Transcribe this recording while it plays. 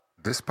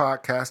This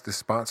podcast is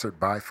sponsored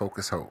by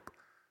Focus Hope.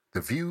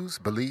 The views,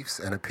 beliefs,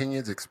 and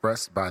opinions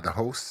expressed by the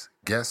hosts,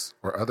 guests,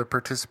 or other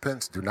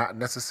participants do not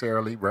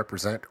necessarily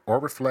represent or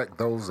reflect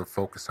those of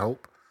Focus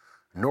Hope,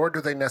 nor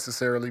do they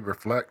necessarily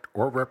reflect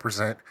or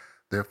represent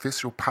the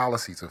official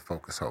policies of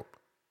Focus Hope.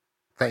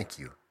 Thank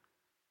you.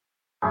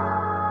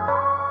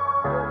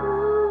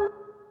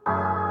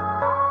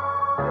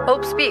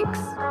 Hope Speaks,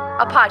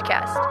 a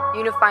podcast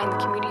unifying the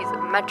communities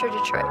of Metro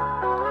Detroit.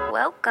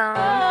 Welcome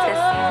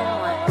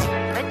to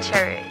Season 1,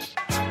 Maturish,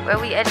 where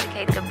we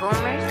educate the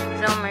boomers,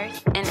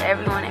 zoomers, and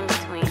everyone in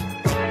between.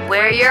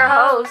 We're your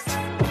hosts,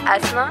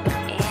 Esma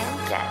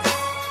And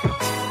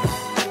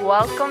Jess.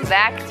 Welcome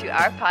back to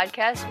our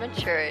podcast,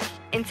 Maturish.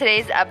 In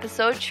today's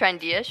episode,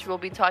 Trendyish, we'll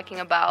be talking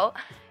about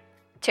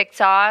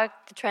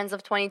TikTok, the trends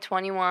of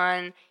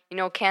 2021,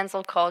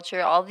 cancel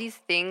culture, all these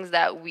things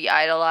that we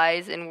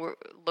idolize and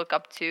look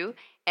up to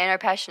and are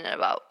passionate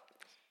about.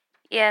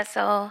 Yeah,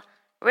 so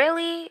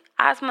really,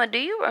 Asma, do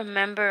you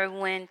remember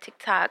when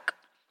TikTok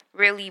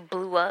really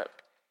blew up?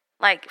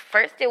 Like,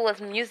 first it was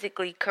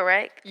Musical.ly,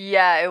 correct?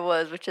 Yeah, it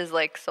was, which is,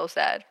 so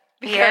sad.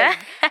 Because Yeah.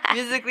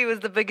 Musical.ly was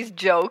the biggest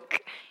joke,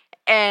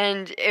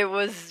 and it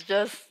was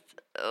just,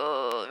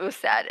 it was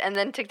sad. And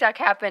then TikTok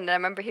happened, and I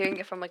remember hearing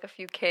it from, a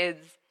few kids.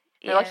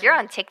 They're like, you're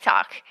on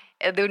TikTok.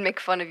 And they would make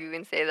fun of you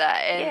and say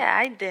that. And Yeah,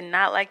 I did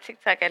not like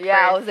TikTok at first.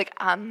 yeah, I was like,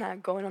 I'm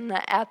not going on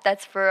that app.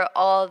 That's for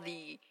all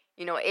the,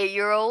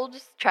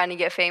 8-year-olds trying to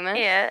get famous.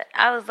 Yeah,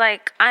 I was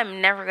like,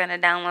 I'm never going to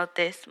download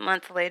this.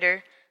 Months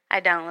later, I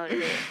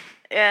downloaded it.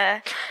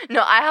 Yeah.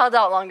 No, I held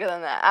out longer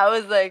than that. I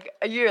was like,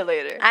 a year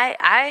later.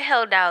 I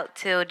held out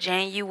till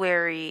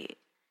January.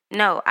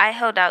 No, I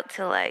held out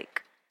till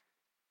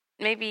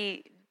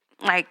maybe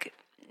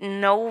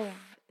no,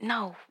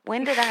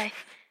 when did I?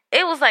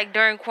 It was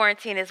during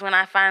quarantine is when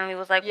I finally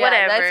was like, Yeah,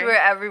 whatever. that's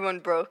where everyone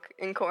broke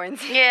in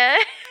quarantine. Yeah.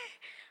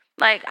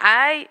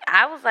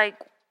 I was like,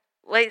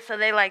 wait, so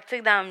they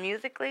took down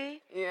Musical.ly?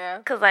 Yeah.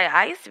 Cause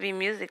I used to be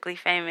Musical.ly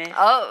famous.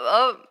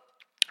 Oh.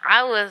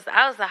 I was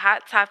a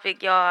hot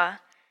topic, y'all.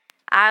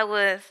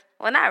 Well,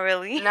 not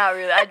really. Not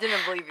really. I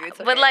didn't believe you. It's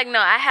okay. But no,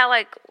 I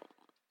had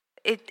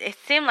it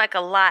seemed like a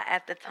lot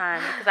at the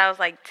time because I was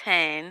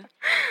 10.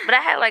 But I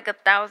had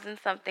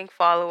 1,000-something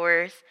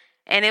followers.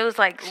 And it was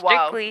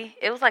strictly,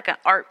 It was an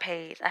art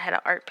page. I had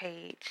an art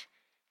page.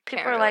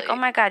 People were like, oh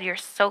my God, you're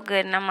so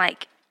good. And I'm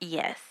like,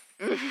 yes.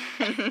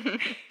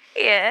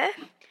 Yeah.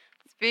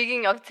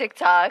 Speaking of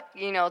TikTok,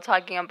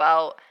 talking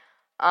about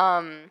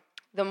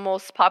the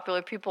most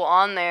popular people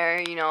on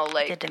there,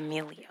 The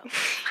D'Amelio.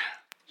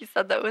 You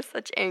said that with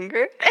such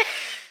anger.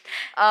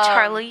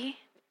 Charlie.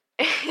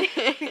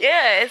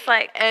 Yeah, it's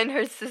and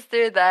her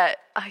sister that,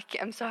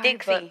 I'm sorry,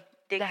 Dixie.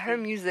 but that her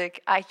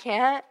music, I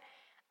can't,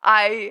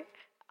 I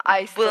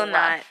still will not.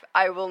 laugh.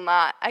 I will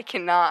not. I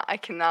cannot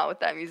with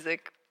that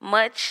music.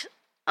 Much,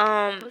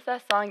 What was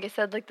that song? It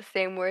said the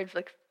same words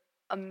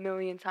a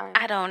million times.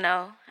 I don't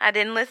know. I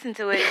didn't listen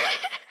to it.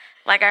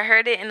 I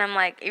heard it and I'm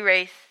like,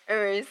 erase.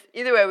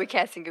 Either way, we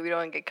can't sing it. We don't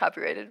want to get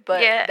copyrighted.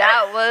 But Yeah.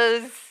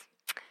 that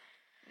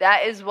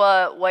is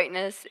what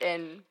whiteness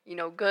and,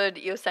 good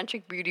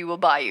egocentric beauty will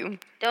buy you.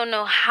 Don't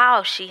know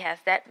how she has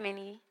that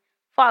many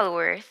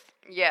followers.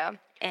 Yeah.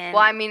 And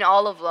Well,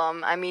 all of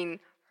them.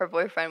 Her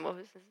boyfriend, what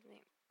was his name?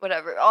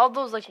 Whatever. All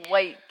those,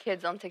 white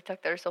kids on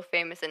TikTok that are so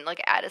famous and,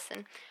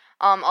 Addison.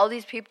 All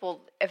these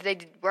people, if they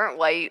weren't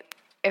white,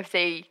 if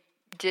they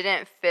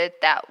didn't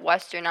fit that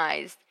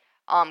westernized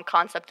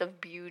concept of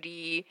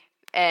beauty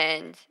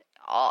and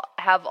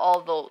have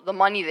all the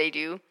money they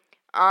do,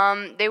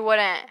 they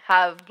wouldn't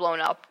have blown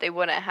up. They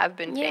wouldn't have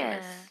been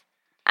famous.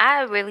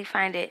 I really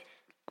find it,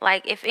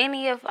 if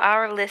any of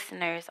our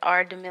listeners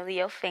are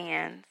D'Amelio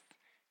fans,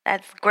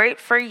 that's great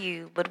for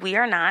you, but we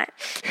are not.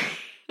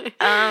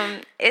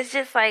 It's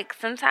just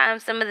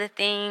sometimes some of the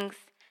things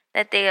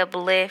that they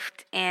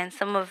uplift and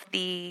some of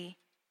the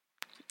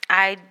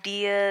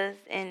ideas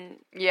and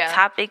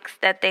topics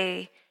that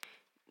they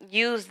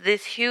use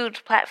this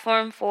huge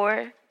platform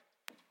for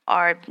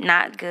are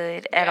not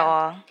good at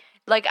all.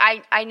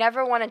 I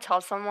never want to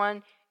tell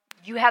someone,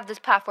 you have this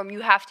platform,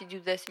 you have to do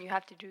this and you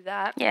have to do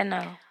that. Yeah,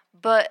 no.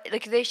 But,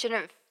 they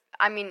shouldn't,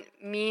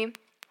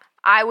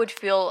 I would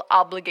feel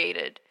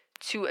obligated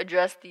to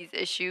address these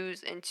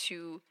issues and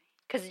to,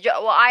 because,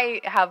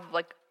 I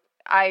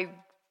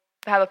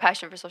have a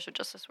passion for social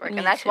justice work, Me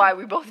and that's too. why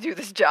we both do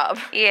this job.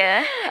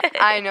 Yeah.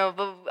 I know,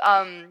 but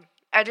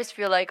I just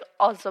feel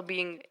also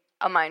being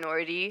a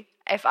minority,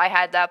 if I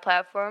had that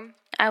platform,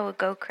 I would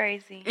go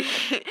crazy.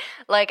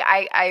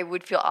 I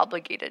would feel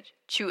obligated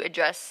to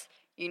address,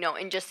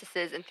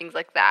 injustices and things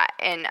like that,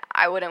 and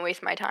I wouldn't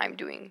waste my time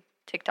doing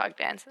TikTok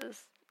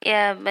dances.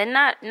 Yeah, but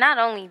not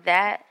only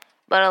that,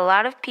 but a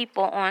lot of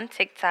people on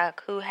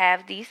TikTok who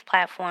have these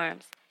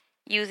platforms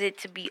use it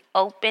to be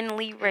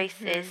openly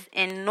racist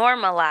and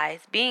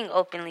normalize being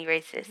openly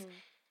racist.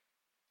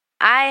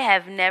 I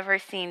have never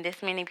seen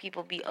this many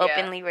people be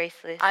openly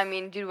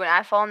racist. Dude, when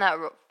I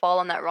fall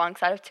on that wrong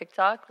side of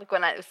TikTok,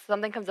 when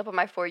something comes up on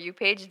my For You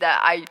page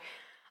that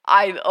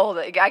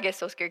I get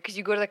so scared because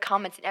you go to the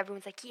comments and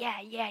everyone's like, yeah.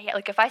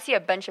 Like if I see a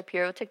Ben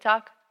Shapiro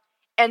TikTok,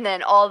 and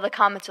then all the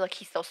comments are like,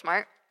 he's so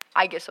smart,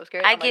 I get so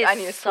scared. I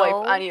need to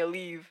swipe. I need to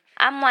leave.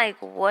 I'm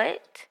like,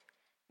 what?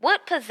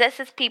 What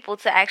possesses people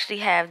to actually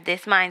have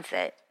this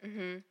mindset?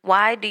 Mm-hmm.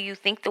 Why do you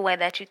think the way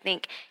that you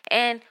think?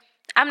 And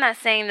I'm not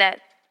saying that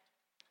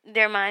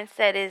their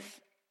mindset is.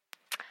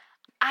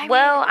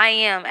 I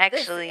am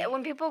actually.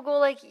 When people go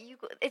like,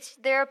 it's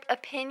their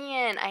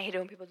opinion. I hate it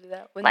when people do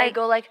that. When they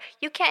go like,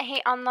 you can't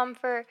hate on them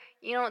for,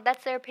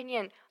 that's their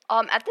opinion.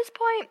 At this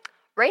point,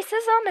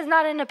 racism is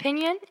not an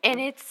opinion,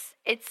 and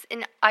it's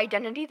an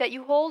identity that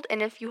you hold.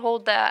 And if you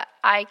hold that,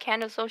 I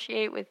can't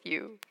associate with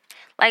you.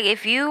 Like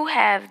if you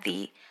have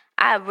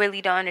I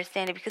really don't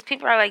understand it because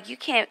people are like, you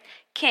can't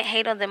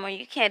hate on them or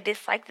you can't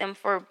dislike them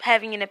for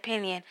having an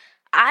opinion.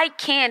 I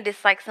can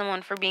dislike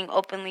someone for being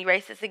openly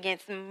racist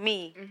against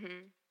me.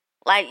 Mm-hmm.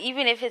 Like,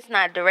 even if it's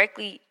not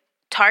directly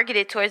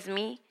targeted towards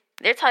me,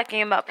 they're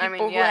talking about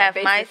people who have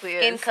my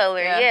skin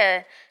color.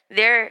 Yeah.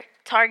 They're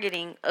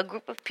targeting a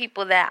group of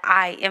people that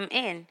I am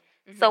in.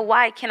 Mm-hmm. So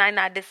why can I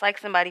not dislike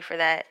somebody for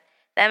that?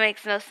 That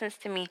makes no sense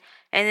to me.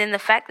 And then the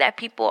fact that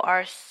people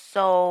are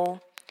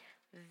so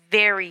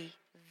very,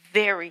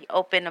 very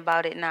open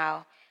about it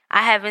now.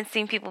 I haven't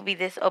seen people be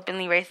this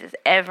openly racist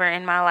ever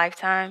in my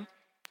lifetime.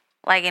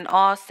 Like in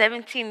all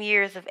 17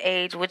 years of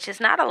age, which is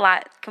not a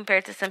lot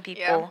compared to some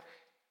people. Yeah.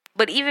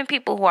 But even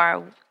people who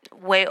are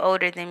way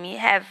older than me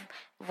have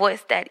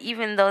voiced that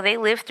even though they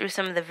lived through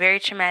some of the very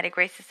traumatic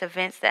racist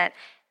events that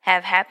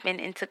have happened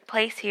and took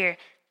place here,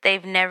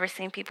 they've never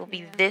seen people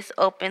be this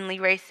openly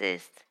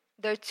racist.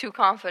 They're too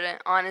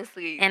confident,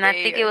 honestly. And I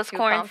think it was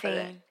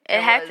quarantine.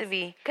 It had to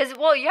be. Because,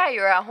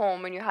 you're at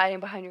home and you're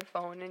hiding behind your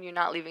phone and you're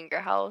not leaving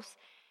your house.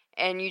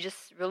 And you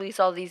just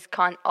release all this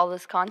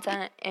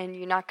content, and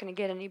you're not going to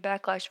get any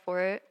backlash for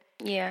it.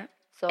 Yeah.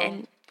 So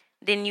and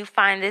then you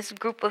find this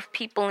group of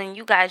people, and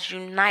you guys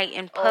unite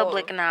in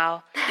public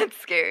now. That's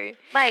scary.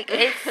 Like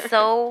it's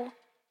so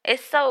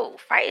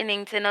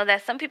frightening to know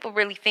that some people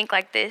really think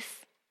like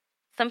this.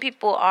 Some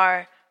people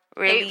are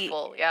really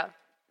hateful. Yeah.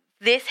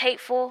 This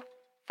hateful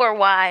for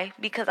why?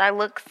 Because I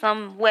look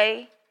some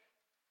way.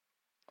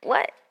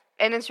 What?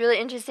 And it's really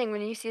interesting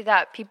when you see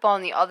that people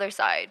on the other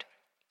side.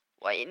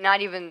 Well, not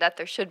even that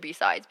there should be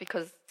sides,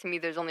 because to me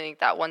there's only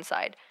that one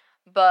side.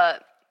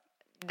 But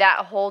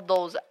that hold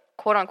those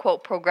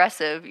quote-unquote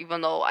progressive,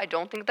 even though I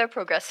don't think they're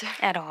progressive.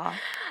 At all.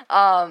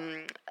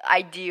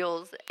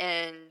 Ideals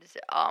and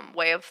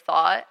way of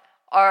thought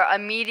are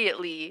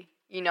immediately,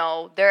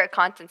 their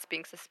content's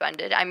being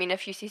suspended. I mean,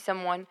 if you see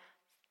someone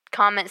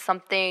comment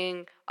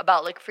something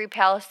about, like, Free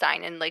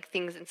Palestine and, like,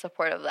 things in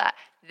support of that,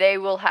 they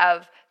will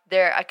have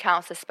their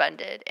account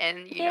suspended,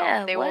 and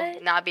they will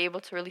not be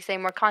able to release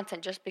any more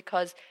content just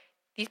because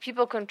these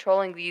people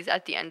controlling these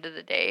at the end of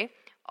the day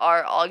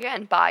are all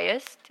again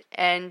biased,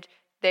 and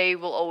they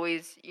will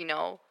always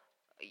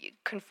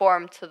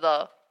conform to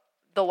the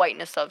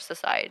whiteness of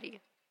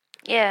society.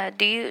 Yeah.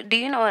 Do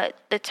you know what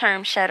the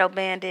term shadow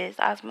banned is,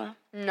 Asma?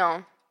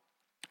 No.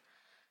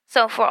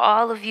 So for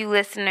all of you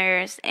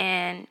listeners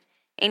and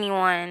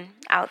anyone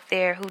out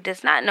there who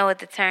does not know what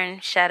the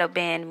term shadow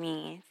banned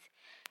means,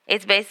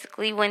 it's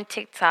basically when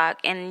TikTok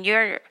and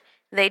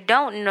they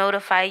don't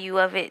notify you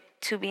of it,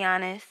 to be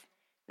honest.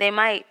 They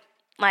might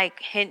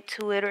hint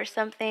to it or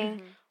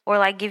something,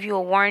 or give you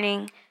a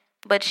warning.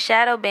 But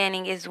shadow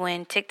banning is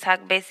when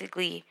TikTok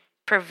basically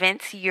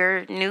prevents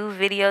your new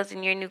videos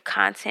and your new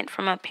content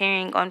from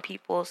appearing on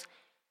people's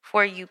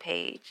For You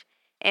page.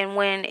 And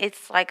when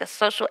it's like a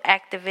social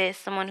activist,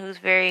 someone who's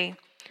very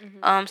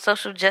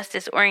social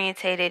justice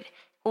orientated,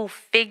 who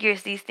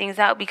figures these things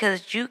out,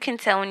 because you can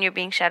tell when you're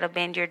being shadow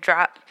banned,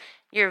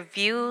 your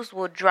views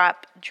will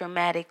drop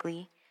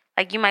dramatically.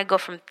 Like you might go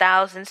from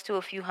thousands to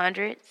a few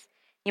hundreds.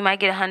 You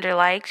might get 100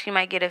 likes. You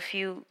might get a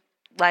few,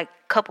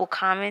 couple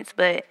comments,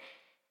 but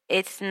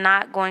it's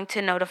not going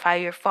to notify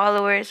your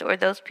followers or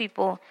those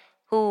people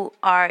who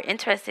are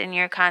interested in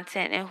your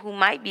content and who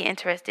might be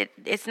interested.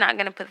 It's not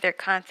going to put their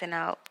content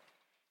out.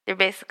 They're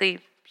basically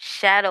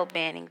shadow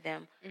banning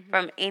them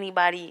from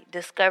anybody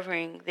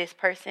discovering this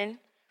person.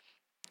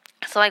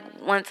 So,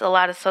 once a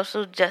lot of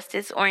social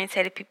justice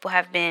oriented people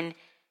have been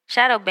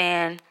shadow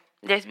banned,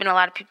 there's been a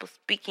lot of people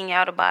speaking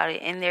out about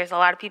it, and there's a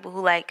lot of people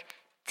who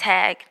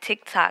tag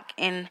TikTok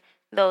in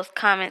those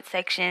comment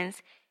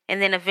sections,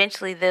 and then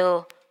eventually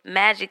they'll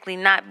magically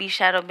not be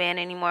shadow banned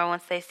anymore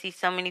once they see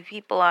so many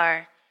people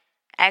are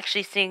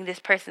actually seeing this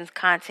person's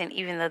content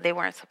even though they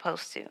weren't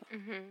supposed to.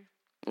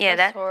 Yeah,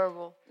 that's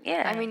horrible.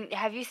 Yeah. I mean,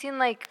 have you seen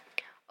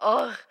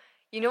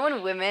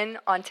when women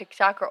on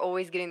TikTok are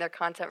always getting their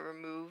content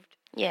removed?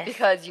 Yes.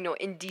 Because,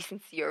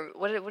 indecency, or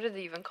what do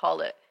they even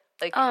call it?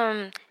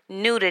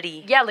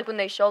 Nudity. Yeah, when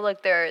they show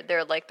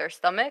their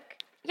stomach.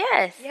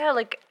 Yes.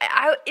 Yeah,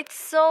 it's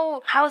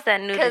so. How is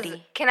that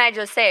nudity? Can I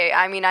just say?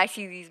 I mean, I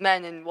see these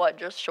men in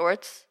just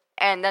shorts,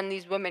 and then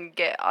these women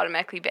get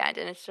automatically banned,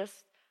 and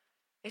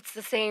it's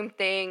the same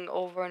thing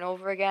over and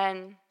over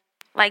again.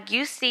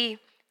 You see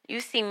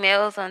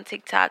males on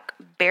TikTok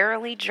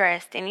barely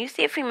dressed, and you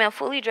see a female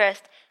fully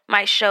dressed,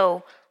 might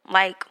show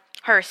like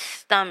her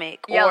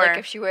stomach. Yeah, or like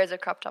if she wears a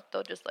crop top,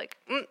 they'll just like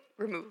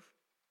remove.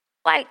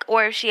 Like,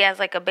 or if she has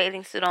like a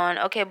bathing suit on,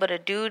 okay, but a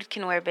dude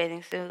can wear a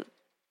bathing suit,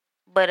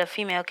 but a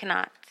female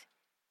cannot,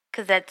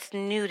 because that's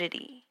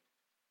nudity.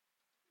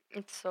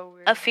 It's so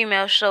weird. A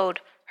female showed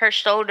her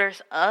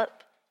shoulders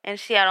up, and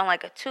she had on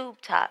like a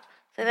tube top.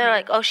 So they're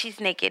like, oh, she's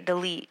naked,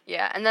 delete.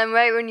 Yeah, and then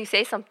right when you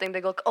say something,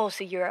 they go, oh,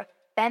 so you're a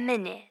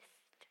feminist.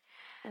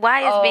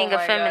 Why is being a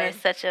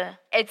feminist such a...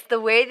 It's the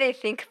way they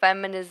think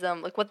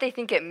feminism, like what they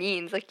think it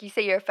means. Like you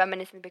say you're a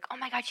feminist and they're like, oh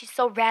my God, she's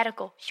so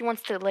radical. She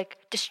wants to like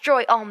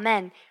destroy all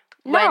men.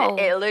 No. When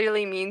it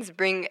literally means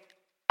bring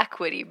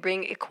equity,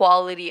 bring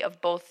equality of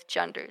both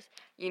genders.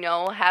 You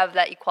know, have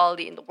that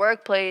equality in the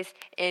workplace,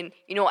 in,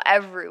 you know,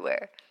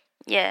 everywhere.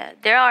 Yeah,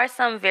 there are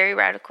some very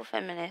radical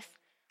feminists.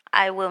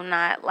 I will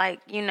not,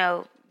 like, you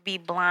know, be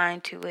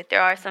blind to it.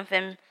 There are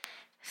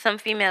some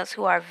females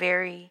who are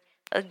very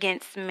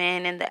against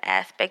men and the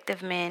aspect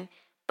of men,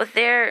 but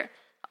there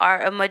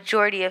are a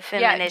majority of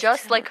feminists. Yeah,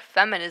 just like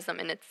feminism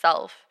in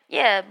itself.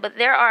 Yeah, but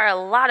there are a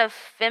lot of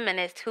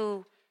feminists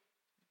who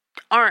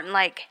aren't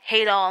like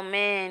hate all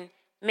men,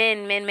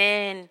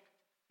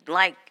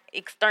 like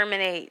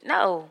exterminate.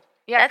 No.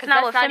 Yeah, that's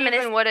not what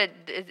feminist... even what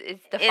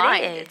it's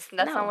defined.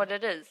 That's not what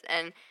it is.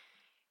 And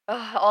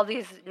all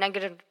these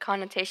negative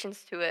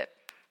connotations to it.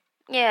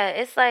 Yeah,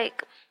 it's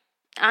like,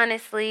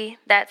 honestly,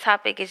 that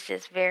topic is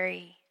just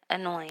very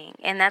annoying.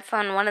 And that's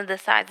on one of the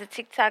sides of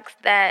TikToks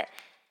that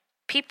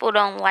people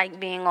don't like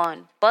being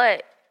on.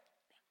 But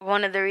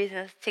one of the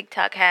reasons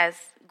TikTok has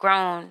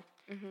grown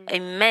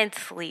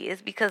immensely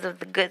is because of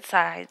the good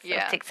sides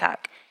of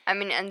TikTok. I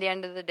mean, at the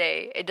end of the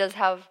day, it does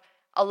have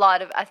a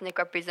lot of ethnic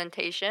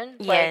representation.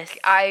 Yes. Like,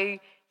 I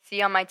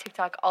see on my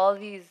TikTok all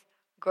these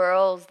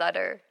girls that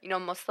are, you know,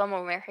 Muslim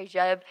or wear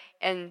hijab,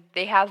 and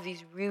they have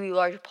these really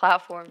large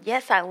platforms.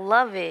 Yes, I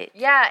love it.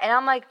 Yeah, and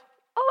I'm like,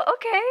 oh,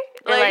 okay.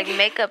 They're like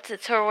makeup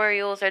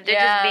tutorials, or they're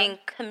just being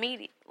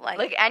comedic.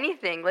 Like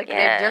anything. Like,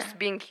 they're just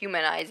being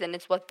humanized, and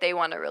it's what they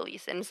want to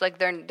release. And it's like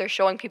they're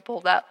showing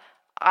people that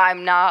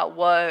I'm not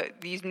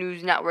what these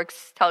news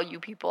networks tell you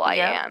people I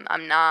am.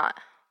 I'm not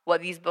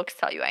what these books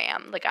tell you I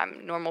am. Like, I'm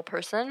a normal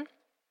person.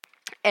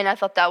 And I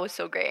thought that was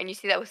so great. And you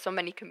see that with so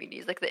many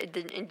communities, like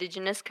the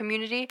indigenous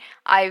community.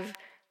 I'm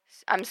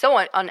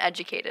so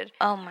uneducated.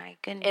 Oh my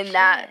goodness. In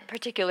that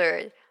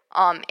particular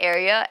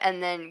area,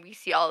 and then we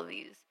see all of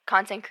these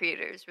content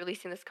creators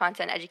releasing this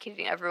content,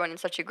 educating everyone in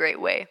such a great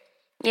way.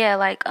 Yeah,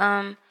 like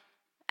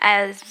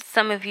as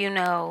some of you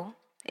know,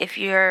 if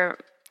you're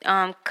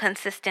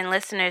consistent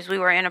listeners, we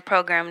were in a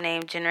program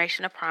named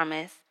Generation of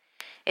Promise.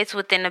 It's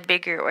within a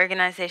bigger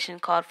organization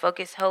called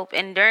Focus Hope,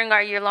 and during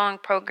our year-long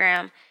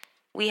program,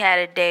 we had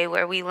a day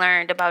where we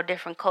learned about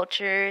different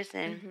cultures,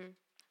 and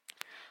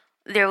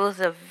there was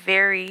a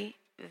very,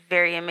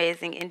 very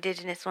amazing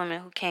indigenous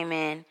woman who came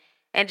in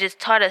and just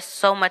taught us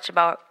so much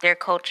about their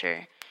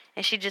culture.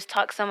 And she just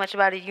talked so much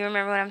about it. You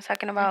remember what I'm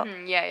talking about?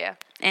 Yeah.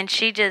 And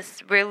she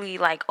just really,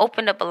 like,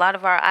 opened up a lot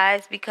of our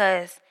eyes,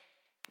 because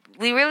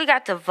we really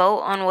got to vote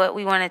on what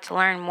we wanted to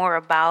learn more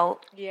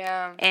about.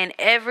 Yeah. And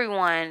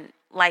everyone,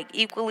 like,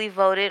 equally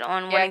voted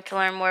on wanting to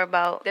learn more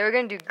about. They were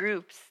going to do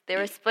groups. They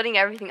were splitting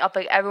everything up,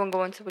 like everyone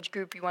go into which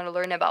group you want to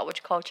learn about,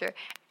 which culture.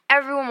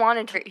 Everyone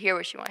wanted to hear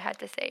what she had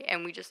to say,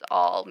 and we just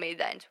all made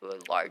that into a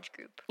large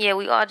group. Yeah,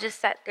 we all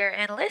just sat there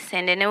and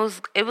listened, and it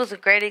was a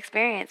great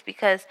experience,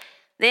 because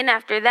then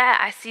after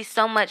that, I see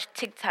so much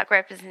TikTok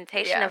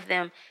representation of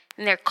them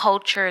and their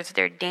cultures,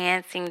 their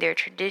dancing, their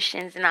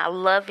traditions, and I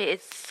love it.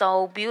 It's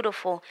so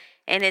beautiful,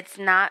 and it's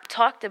not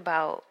talked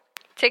about.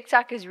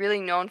 TikTok is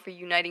really known for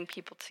uniting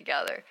people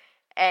together,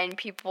 and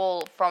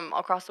people from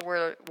across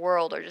the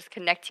world are just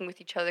connecting with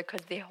each other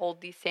because they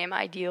hold these same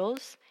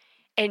ideals.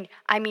 And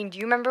I mean, do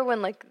you remember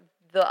when like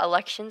the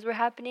elections were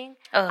happening?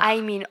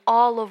 I mean,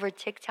 all over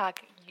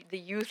TikTok, the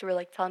youth were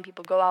like telling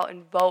people go out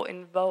and vote,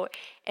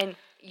 and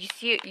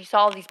you saw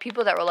all these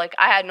people that were like,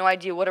 I had no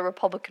idea what a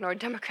Republican or a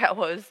Democrat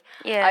was.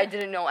 Yeah, I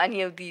didn't know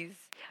any of these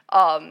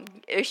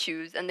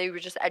issues, and they were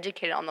just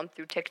educated on them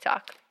through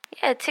TikTok.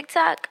 Yeah,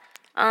 TikTok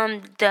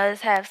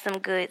does have some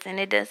goods, and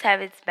it does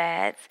have its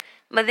bads.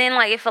 But then,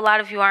 like, if a lot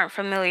of you aren't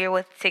familiar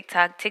with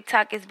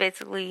TikTok is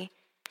basically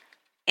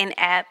an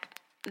app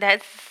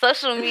that's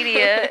social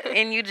media,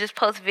 and you just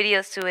post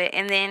videos to it.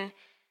 And then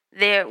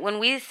when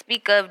we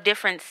speak of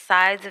different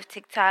sides of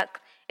TikTok,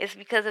 it's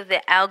because of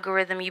the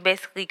algorithm you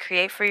basically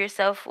create for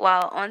yourself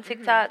while on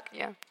TikTok.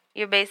 Yeah.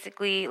 You're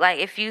basically, like,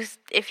 if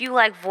you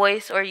like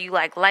voice, or you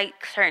like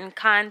certain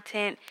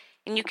content,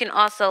 and you can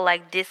also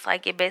like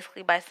dislike it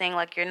basically by saying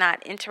like you're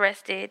not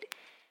interested.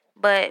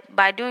 But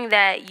by doing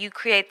that, you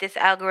create this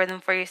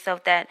algorithm for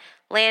yourself that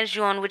lands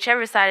you on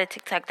whichever side of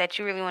TikTok that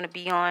you really want to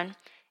be on.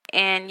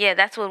 And yeah,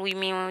 that's what we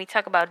mean when we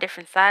talk about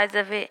different sides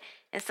of it.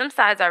 And some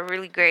sides are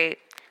really great.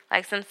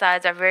 Like, some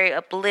sides are very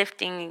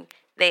uplifting.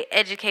 They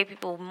educate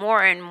people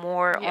more and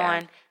more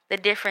on the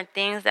different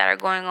things that are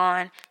going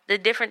on, the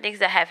different things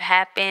that have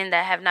happened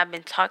that have not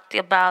been talked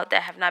about,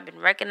 that have not been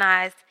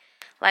recognized.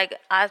 Like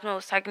Ozma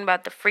was talking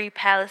about the Free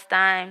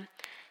Palestine.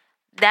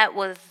 that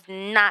was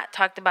not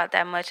talked about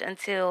that much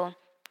until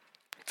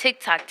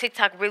TikTok.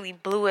 TikTok really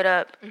blew it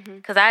up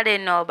because I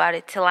didn't know about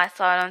it till I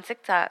saw it on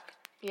TikTok.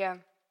 Yeah.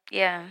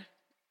 Yeah.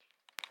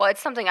 Well,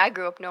 it's something I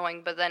grew up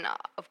knowing, but then,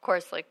 of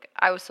course, like,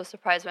 I was so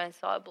surprised when I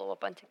saw it blow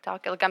up on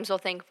TikTok. Like, I'm so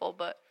thankful,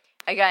 but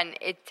again,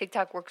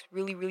 TikTok works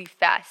really, really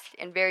fast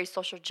and very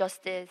social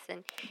justice,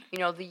 and, you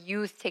know, the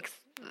youth takes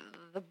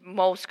the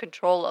most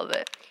control of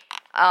it.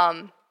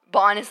 But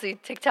honestly,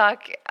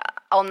 TikTok,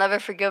 I'll never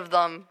forgive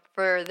them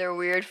for their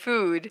weird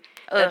food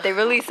that they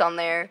release on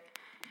there.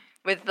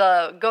 With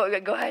the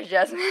go ahead,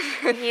 Jasmine.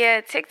 Yeah,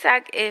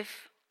 TikTok.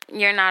 If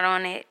you're not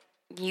on it,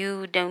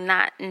 you do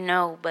not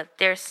know. But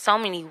there's so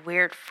many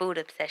weird food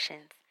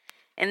obsessions,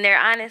 and they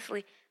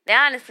honestly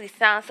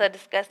sound so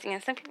disgusting.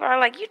 And some people are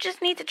like, "You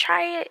just need to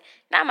try it."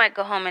 And I might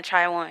go home and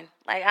try one.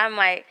 Like I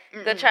might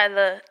go try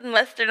the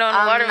mustard on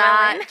watermelon.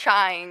 I'm not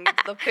trying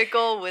the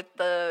pickle with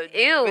the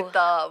with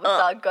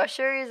the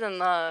gushers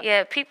and the.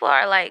 Yeah, people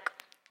are like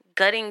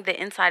gutting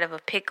the inside of a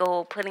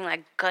pickle, putting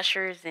like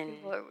gushers and.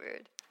 People are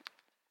weird.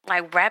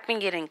 Like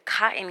wrapping it in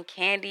cotton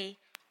candy.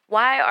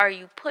 Why are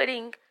you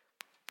putting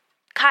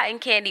cotton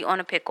candy on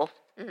a pickle?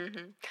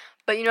 Mm-hmm.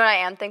 But you know what I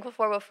am thankful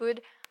for with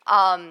food?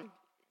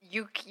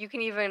 You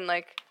can even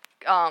like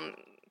comment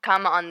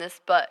on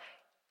this, but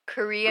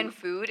Korean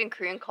food and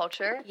Korean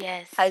culture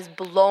has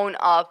blown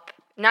up.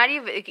 Not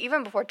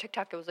even before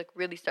TikTok, it was like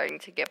really starting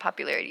to get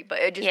popularity, but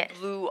it just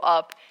blew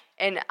up.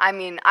 And I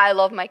mean, I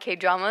love my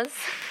K-dramas.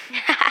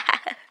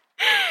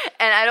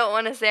 And I don't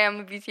want to say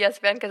I'm a BTS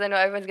fan because I know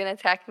everyone's going to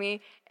attack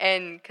me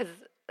and because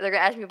they're going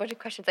to ask me a bunch of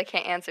questions I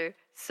can't answer.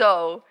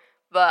 So,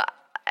 but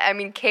I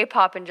mean,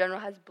 K-pop in general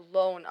has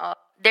blown up.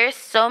 There's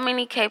so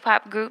many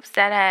K-pop groups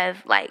that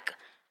have like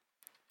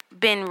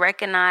been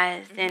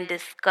recognized and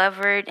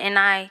discovered. And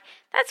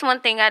that's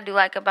one thing I do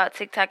like about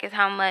TikTok is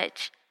how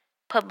much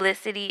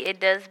publicity it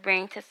does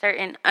bring to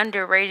certain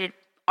underrated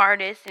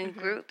artists and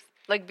groups.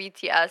 Like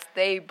BTS,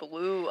 they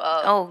blew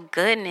up. Oh,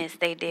 goodness,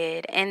 they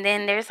did. And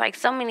then there's, like,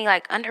 so many,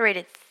 like,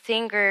 underrated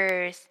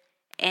singers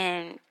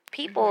and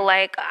people.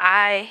 Like,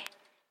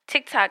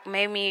 TikTok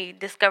made me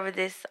discover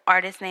this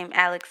artist named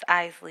Alex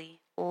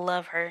Isley.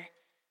 Love her.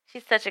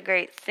 She's such a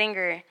great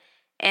singer.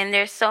 And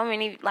there's so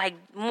many, like,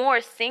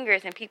 more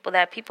singers and people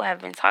that people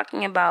have been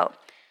talking about.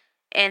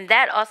 And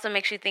that also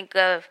makes you think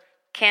of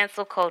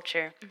cancel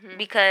culture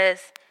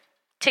because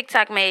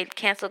TikTok made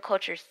cancel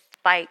culture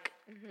spike.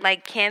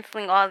 Like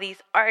canceling all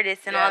these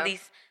artists and all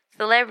these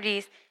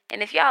celebrities.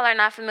 And if y'all are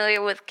not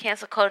familiar with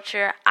cancel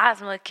culture,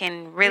 Ozma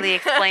can really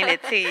explain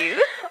it to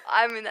you.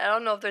 I mean, I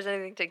don't know if there's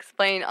anything to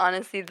explain,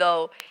 honestly,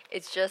 though.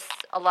 It's just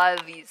a lot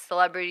of these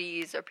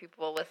celebrities or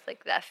people with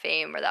like that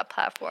fame or that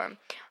platform.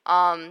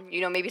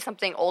 You know, maybe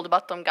something old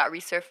about them got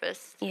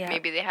resurfaced. Yeah.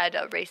 Maybe they had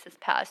a racist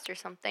past or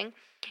something.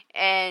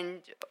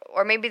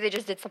 Or maybe they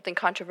just did something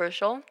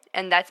controversial,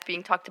 and that's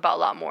being talked about a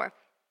lot more.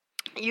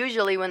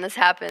 Usually when this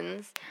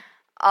happens,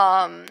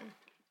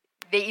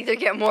 they either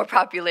get more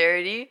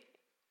popularity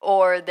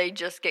or they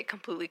just get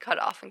completely cut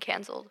off and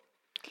canceled.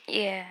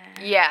 Yeah.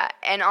 Yeah,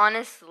 and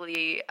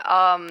honestly,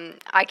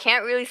 I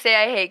can't really say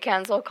I hate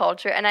cancel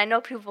culture, and I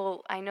know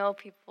people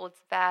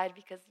it's bad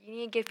because you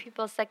need to give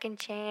people a second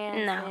chance.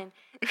 No.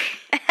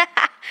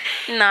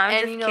 No,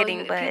 I'm just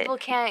kidding, but people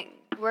can't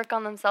work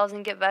on themselves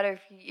and get better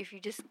if you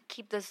just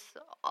keep this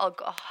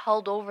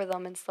held over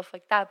them and stuff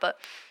like that. But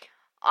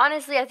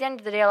honestly, at the end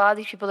of the day, a lot of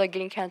these people that are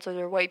getting canceled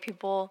are white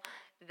people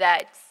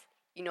that,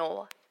 you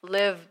know,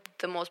 live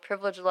the most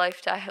privileged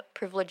life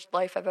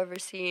I've ever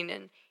seen,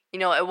 and you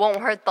know, it won't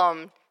hurt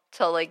them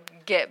to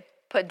like get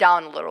put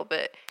down a little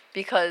bit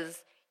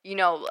because, you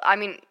know, I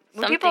mean,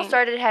 when people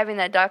started having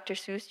that Dr.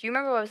 Seuss, do you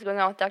remember what was going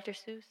on with Dr.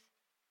 Seuss?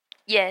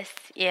 Yes,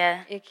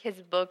 yeah. Like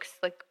his books,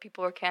 like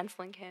people were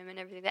canceling him and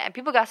everything. And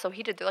people got so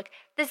heated. They're like,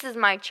 "This is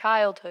my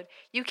childhood.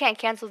 You can't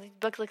cancel these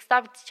books. Like,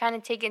 stop trying to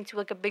take it into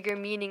like a bigger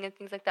meaning and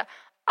things like that."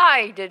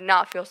 I did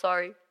not feel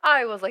sorry.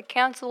 I was like,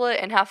 cancel it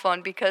and have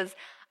fun because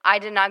I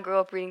did not grow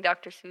up reading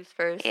Dr. Seuss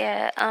first.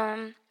 Yeah,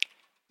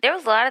 there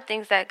was a lot of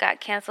things that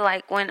got canceled,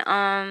 like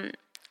when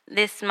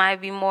this might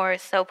be more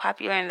so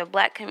popular in the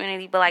black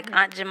community, but like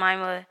Aunt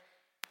Jemima,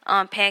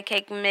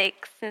 pancake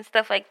mix and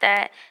stuff like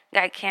that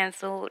got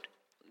canceled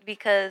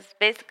because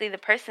basically the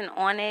person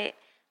on it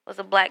was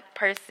a black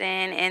person,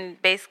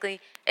 and basically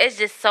it's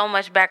just so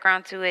much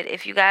background to it.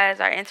 If you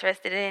guys are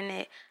interested in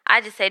it,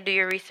 I just say do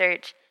your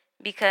research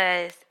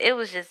because it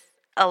was just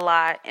a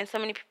lot, and so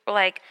many people were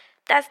like,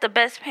 that's the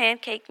best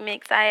pancake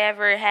mix I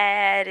ever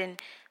had, and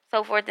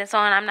so forth and so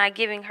on. I'm not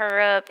giving her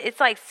up. It's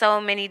like so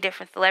many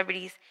different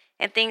celebrities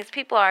and things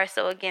people are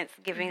so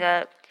against giving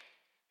up.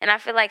 And I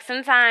feel like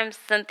sometimes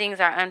some things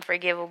are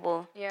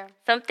unforgivable. Yeah.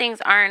 Some things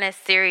aren't as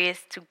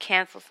serious to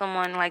cancel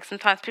someone. Like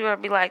sometimes people will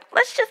be like,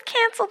 let's just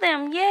cancel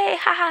them. Yay,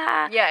 ha ha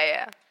ha.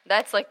 Yeah.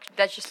 That's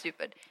just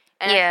stupid.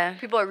 And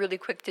people are really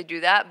quick to do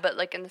that, but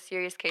like in the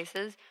serious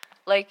cases,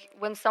 like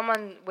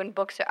when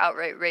books are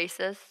outright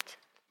racist,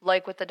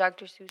 like with the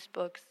Dr. Seuss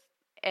books,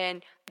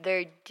 and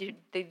they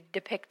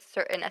depict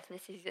certain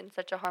ethnicities in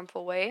such a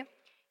harmful way,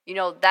 you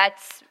know,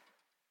 that's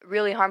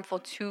really harmful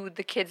to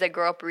the kids that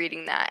grow up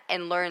reading that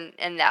and learn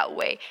in that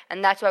way.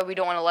 And that's why we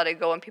don't want to let it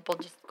go, and people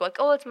just go like,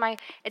 oh,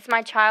 it's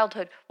my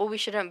childhood. Well, we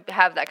shouldn't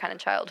have that kind of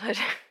childhood.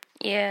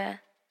 Yeah.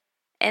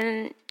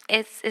 And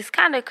it's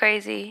kind of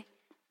crazy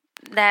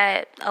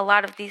that a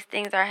lot of these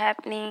things are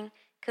happening,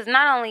 because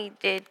not only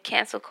did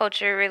cancel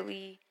culture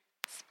really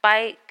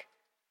spike,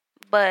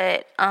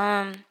 but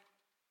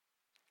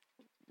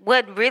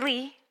what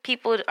really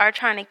people are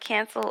trying to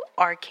cancel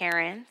are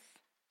Karens.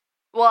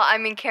 Well, I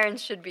mean,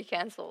 Karens should be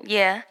canceled.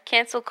 Yeah,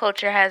 cancel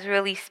culture has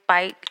really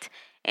spiked,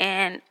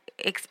 and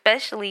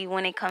especially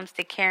when it comes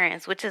to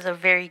Karens, which is a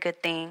very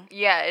good thing.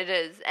 Yeah, it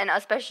is. And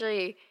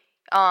especially,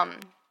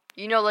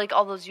 you know, like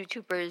all those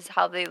YouTubers,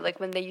 how they,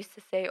 like, when they used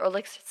to say, or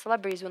like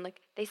celebrities, when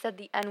like they said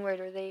the N-word,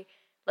 or they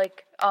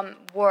like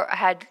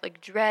had like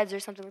dreads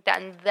or something like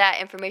that, and that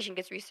information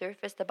gets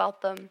resurfaced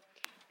about them,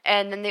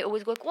 and then they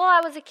always go like, well,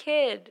 I was a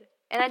kid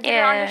and I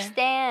didn't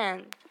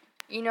understand.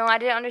 You know, I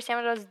didn't understand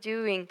what I was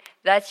doing.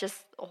 That's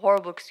just a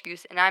horrible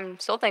excuse, and I'm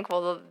so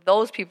thankful that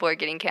those people are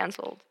getting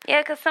canceled.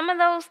 Yeah, because some of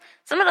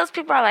those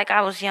people are like,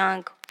 I was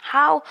young.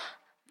 How?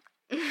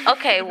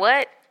 Okay,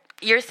 what?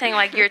 You're saying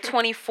like you're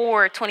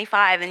 24,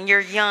 25, and you're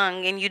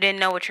young, and you didn't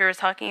know what you were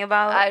talking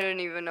about? I don't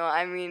even know.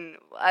 I mean,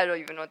 I don't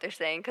even know what they're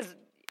saying, because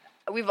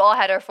we've all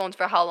had our phones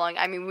for how long?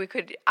 I mean,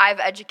 I've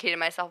educated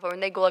myself, or when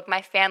they go like,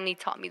 my family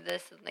taught me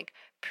this, and like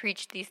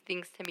preached these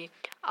things to me.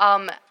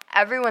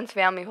 Everyone's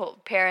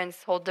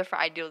parents hold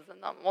different ideals than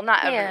them. Well,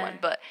 not everyone,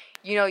 but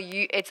you know,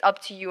 it's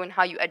up to you and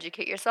how you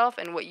educate yourself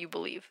and what you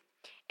believe.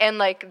 And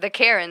like the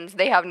Karens,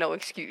 they have no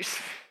excuse.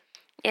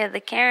 Yeah,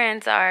 the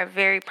Karens are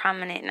very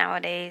prominent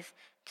nowadays.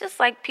 Just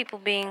like people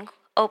being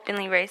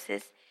openly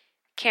racist,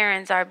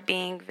 Karens are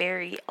being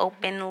very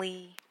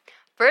openly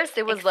First,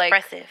 it was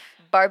expressive.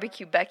 Like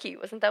Barbecue Becky,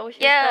 wasn't that what she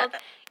was called?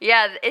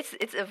 Yeah, it's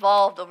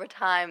evolved over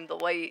time, the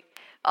white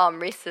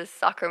racist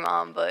soccer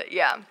mom, but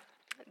yeah,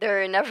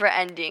 they're never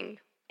ending.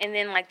 And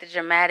then like the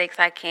dramatics,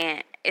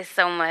 it's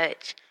so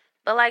much.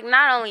 But like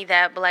not only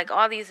that, but like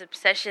all these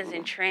obsessions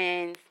and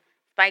trends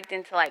spiked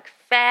into like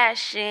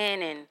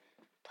fashion and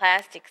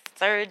plastic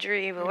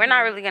surgery. But we're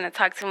not really going to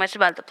talk too much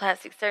about the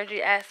plastic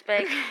surgery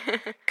aspect,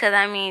 because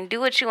I mean, do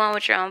what you want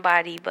with your own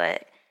body,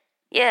 but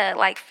yeah,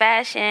 like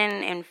fashion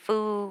and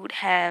food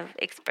have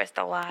expressed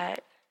a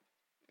lot.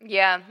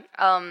 Yeah,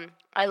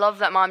 I love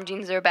that mom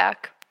jeans are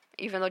back,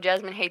 even though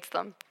Jasmine hates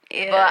them.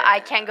 Yeah. But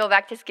I can't go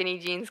back to skinny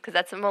jeans because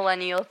that's a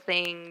millennial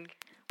thing.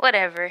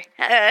 Whatever.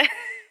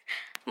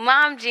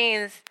 Mom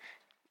jeans,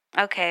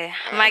 okay,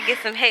 I might get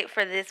some hate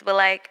for this, but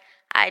like,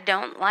 I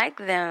don't like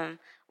them.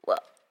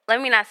 Well,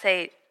 let me not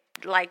say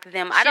like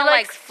them. I don't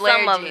like some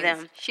jeans. Of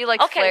them. She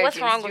likes flare what's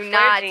jeans. Wrong with Do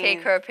flare not jeans?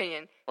 take her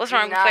opinion. What's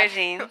wrong with flare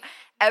jeans?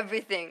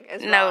 Everything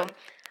is wrong.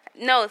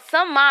 No,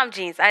 some mom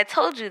jeans, I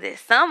told you this,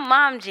 some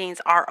mom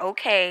jeans are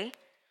okay,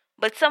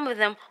 but some of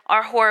them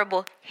are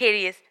horrible,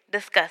 hideous,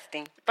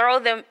 disgusting. Throw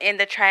them in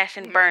the trash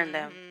and burn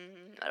them.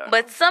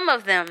 But some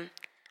of them,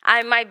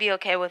 I might be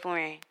okay with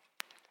wearing.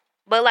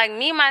 But like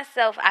me,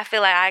 myself, I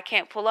feel like I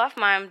can't pull off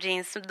mom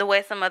jeans the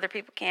way some other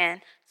people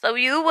can. So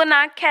you will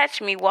not catch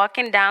me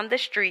walking down the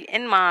street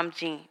in mom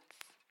jeans.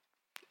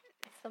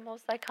 It's the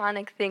most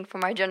iconic thing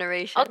from our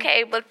generation.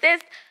 Okay, but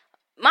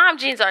mom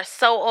jeans are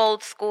so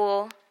old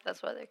school.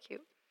 That's why they're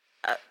cute.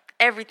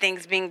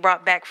 Everything's being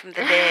brought back from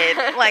the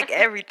dead. Like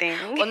everything.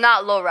 Well,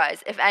 not low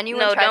rise. If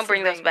anyone tries don't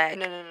bring those back.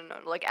 No.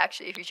 Like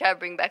actually, if you try to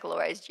bring back low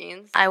rise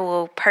jeans, I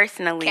will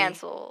personally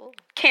cancel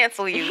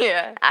you.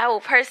 Yeah. I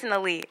will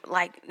personally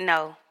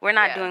no. We're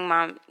not doing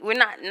we're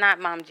not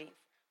mom jeans.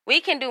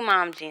 We can do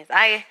mom jeans.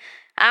 I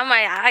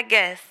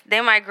guess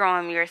they might grow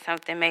on me or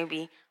something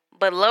maybe.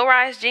 But low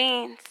rise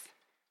jeans,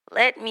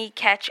 let me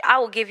catch you. I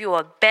will give you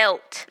a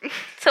belt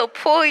to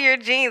pull your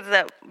jeans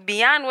up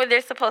beyond where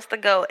they're supposed to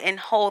go and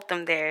hold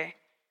them there.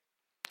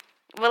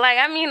 But like,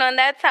 I mean, on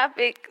that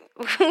topic,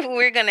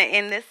 we're going to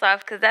end this off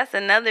because that's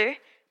another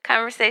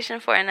conversation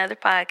for another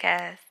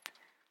podcast.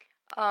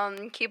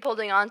 Keep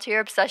holding on to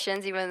your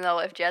obsessions, even though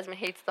if Jasmine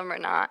hates them or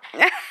not.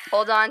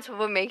 Hold on to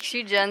what makes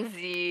you Gen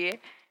Z,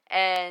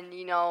 and,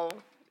 you know,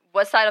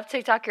 what side of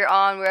TikTok you're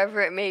on,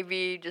 wherever it may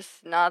be,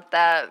 just not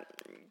that.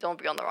 Don't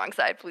be on the wrong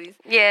side, please.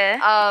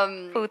 Yeah.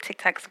 Food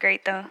TikTok's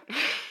great, though.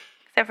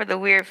 Except for the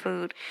weird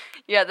food.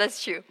 Yeah,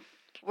 that's true.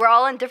 We're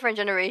all in different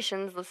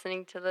generations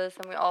listening to this,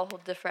 and we all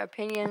hold different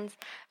opinions.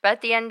 But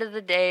at the end of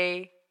the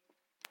day,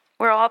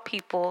 we're all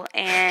people,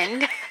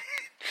 and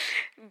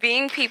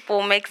being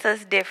people makes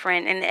us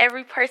different, and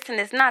every person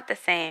is not the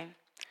same.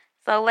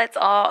 So let's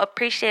all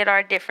appreciate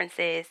our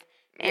differences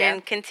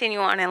and continue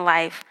on in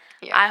life.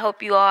 Yeah. I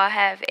hope you all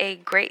have a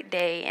great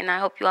day, and I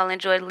hope you all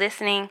enjoyed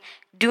listening.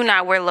 Do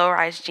not wear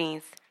low-rise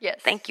jeans.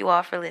 Yes. Thank you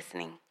all for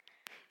listening.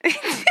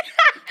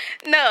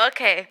 No,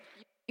 okay.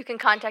 You can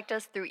contact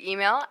us through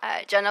email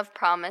at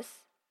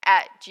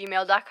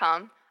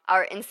genofpromise@gmail.com,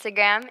 our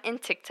Instagram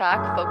and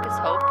TikTok, Focus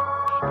Hope,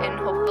 and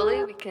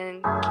hopefully we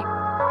can keep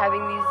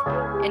having these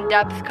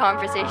in-depth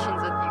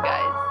conversations with you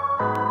guys.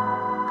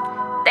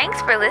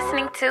 Thanks for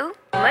listening to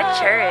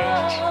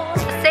Maturage,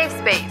 a safe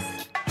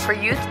space for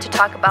youth to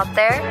talk about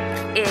their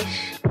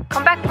ish.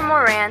 Come back for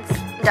more rants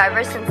and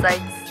diverse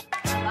insights.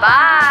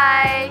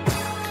 Bye!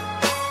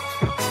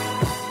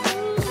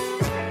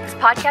 This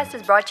podcast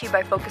is brought to you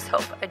by Focus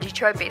Hope, a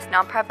Detroit-based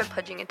nonprofit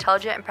pledging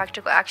intelligent and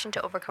practical action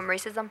to overcome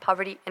racism,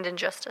 poverty, and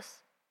injustice.